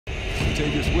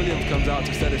Latavious Williams comes out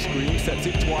to set a screen, sets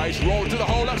it twice, rolled to the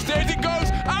hole, upstairs it goes,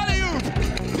 alley-oop!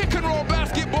 Pick and roll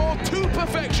basketball to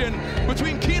perfection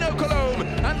between Quino Colom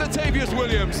and Latavious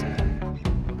Williams.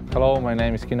 Hello, my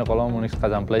name is Quino Colom, Unics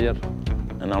Kazan player.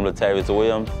 And I'm Latavious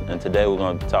Williams, and today we're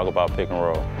going to talk about pick and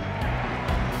roll.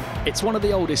 It's one of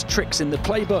the oldest tricks in the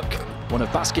playbook, one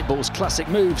of basketball's classic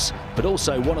moves, but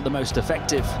also one of the most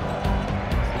effective.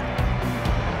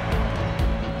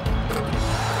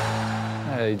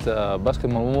 It's a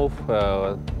basketball move.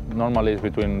 Normally it's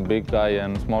between big guy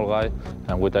and small guy,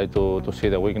 and we try to see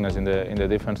the weakness in the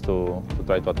defense to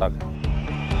try to attack.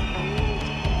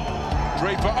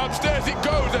 Draper upstairs it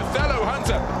goes, Othello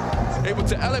Hunter, able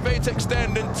to elevate,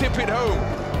 extend and tip it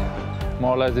home.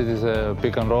 More or less this is a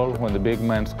pick and roll when the big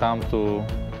men come to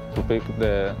pick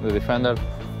the defender.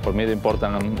 For me the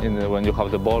important when you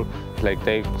have the ball is like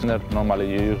take,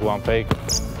 normally you use one fake,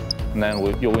 and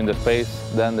then you win the space,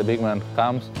 then the big man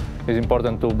comes. It's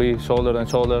important to be shoulder and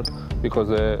shoulder because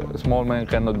the small man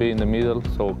cannot be in the middle,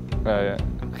 so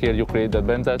here you create the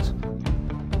advantage.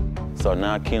 So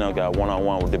now Quino got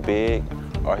one-on-one with the big,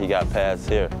 or he got passed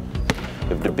here.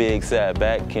 If the big sat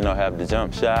back, Quino have the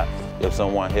jump shot. If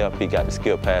someone helped, he got the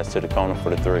skill pass to the corner for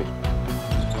the three.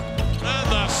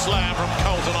 And the slam from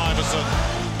Colton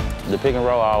Iverson. The pick and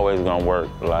roll always gonna work.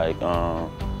 Like,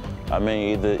 I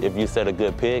mean, either if you set a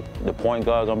good pick, the point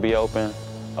guard gonna be open,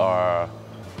 or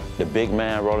the big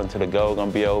man rolling to the goal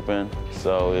gonna be open.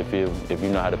 So if you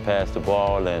know how to pass the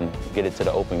ball and get it to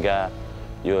the open guy,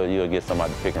 you'll get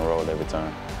somebody to pick and roll every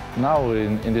time. Now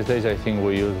in these days I think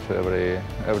we use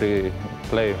every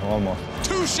play almost.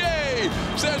 Touche,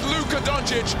 says Luka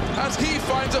Doncic as he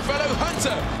finds a fellow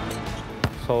Hunter.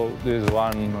 So this is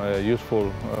one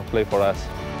useful play for us.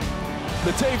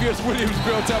 Latavious Williams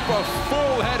built up a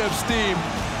full head of steam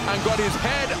and got his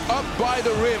head up by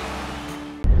the rim.